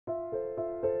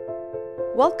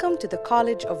Welcome to the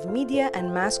College of Media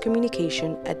and Mass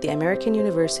Communication at the American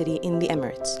University in the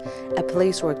Emirates, a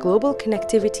place where global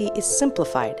connectivity is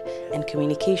simplified and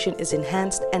communication is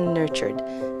enhanced and nurtured.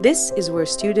 This is where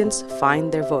students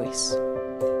find their voice.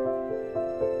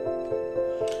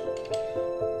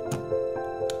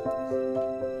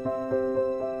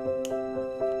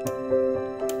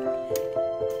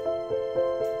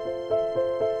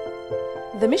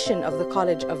 The mission of the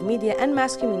College of Media and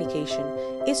Mass Communication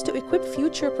is to equip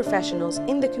future professionals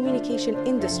in the communication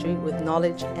industry with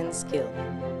knowledge and skill.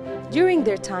 During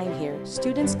their time here,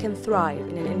 students can thrive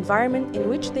in an environment in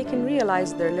which they can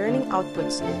realize their learning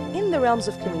outputs in the realms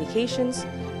of communications,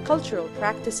 cultural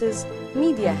practices,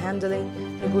 media handling,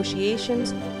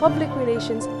 negotiations, public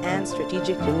relations, and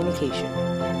strategic communication.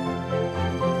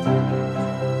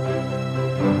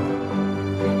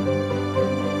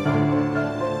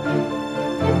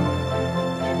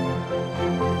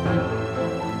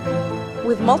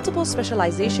 With multiple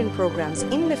specialization programs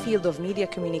in the field of media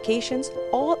communications,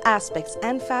 all aspects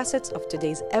and facets of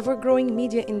today's ever-growing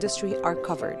media industry are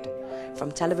covered,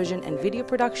 from television and video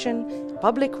production,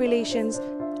 public relations,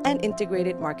 and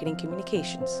integrated marketing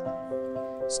communications.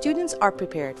 Students are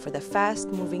prepared for the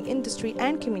fast-moving industry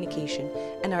and communication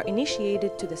and are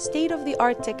initiated to the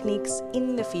state-of-the-art techniques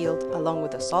in the field, along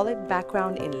with a solid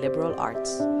background in liberal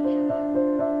arts.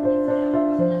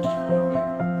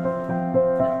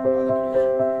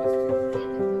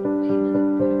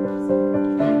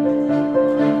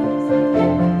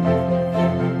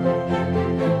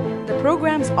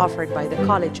 Programs offered by the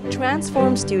college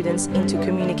transform students into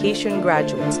communication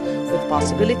graduates with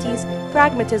possibilities,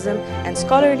 pragmatism, and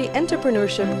scholarly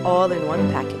entrepreneurship all in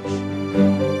one package.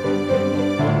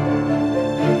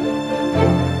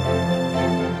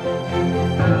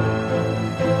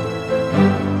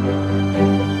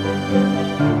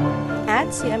 At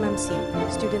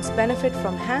CMMC, students benefit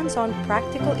from hands-on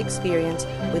practical experience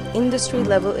with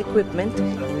industry-level equipment,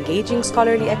 engaging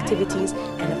scholarly activities,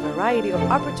 and a variety of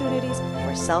opportunities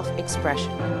for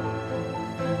self-expression.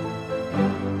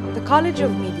 The College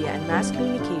of Media and Mass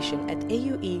Communication at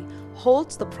AUE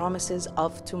holds the promises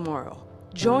of tomorrow.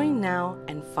 Join now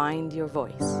and find your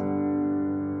voice.